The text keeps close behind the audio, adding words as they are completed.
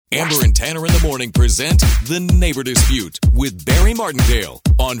Amber and Tanner in the morning present The Neighbor Dispute with Barry Martindale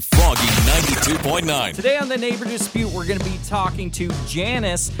on Froggy 92.9. Today on The Neighbor Dispute, we're going to be talking to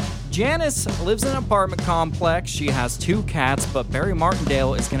Janice. Janice lives in an apartment complex. She has 2 cats, but Barry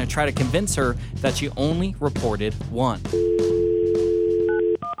Martindale is going to try to convince her that she only reported 1.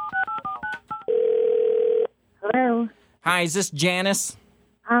 Hello. Hi, is this Janice?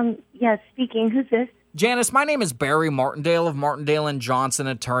 Yes, speaking. Who's this? Janice, my name is Barry Martindale of Martindale & Johnson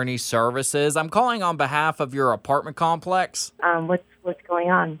Attorney Services. I'm calling on behalf of your apartment complex. What's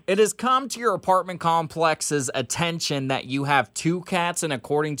going on? It has come to your apartment complex's attention that you have 2 cats, and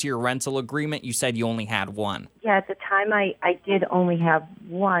according to your rental agreement, you said you only had 1. Yeah, at the time I did only have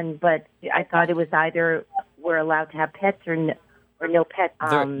 1, but I thought it was either we're allowed to have pets or no pets.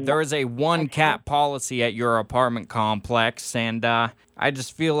 There is a 1-cat policy at your apartment complex, and I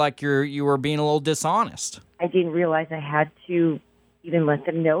just feel like you were being a little dishonest. I didn't realize I had to even let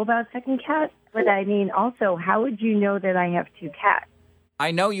them know about second cat. But I mean, also, how would you know that I have 2 cats?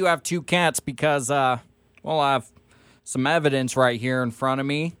 I know you have 2 cats because, I have some evidence right here in front of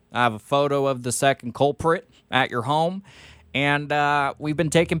me. I have a photo of the second culprit at your home, and we've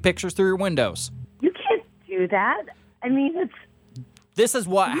been taking pictures through your windows. You can't do that. I mean, This is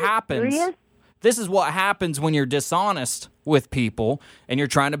what happens. Serious? This is what happens when you're dishonest with people and you're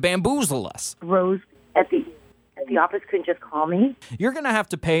trying to bamboozle us. Rose at the office couldn't just call me. You're going to have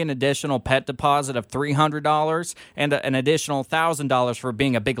to pay an additional pet deposit of $300 and an additional $1,000 for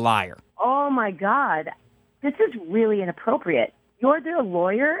being a big liar. Oh, my God. This is really inappropriate. You're their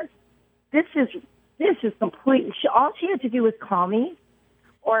lawyer? This is complete. All she had to do was call me,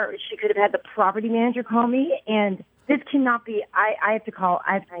 or she could have had the property manager call me, and this cannot be. I have to call.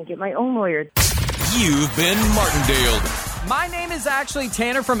 I have to get my own lawyer. You've been Martindale. My name is actually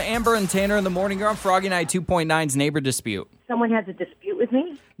Tanner from Amber and Tanner in the Morning. You're on Froggy 92.9's Neighbor Dispute. Someone has a dispute with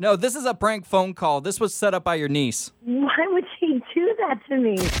me? No, this is a prank phone call. This was set up by your niece. Why would she do that to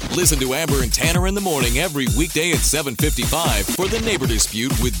me? Listen to Amber and Tanner in the morning every weekday at 7:55 for The Neighbor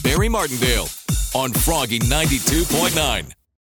Dispute with Barry Martindale on Froggy 92.9.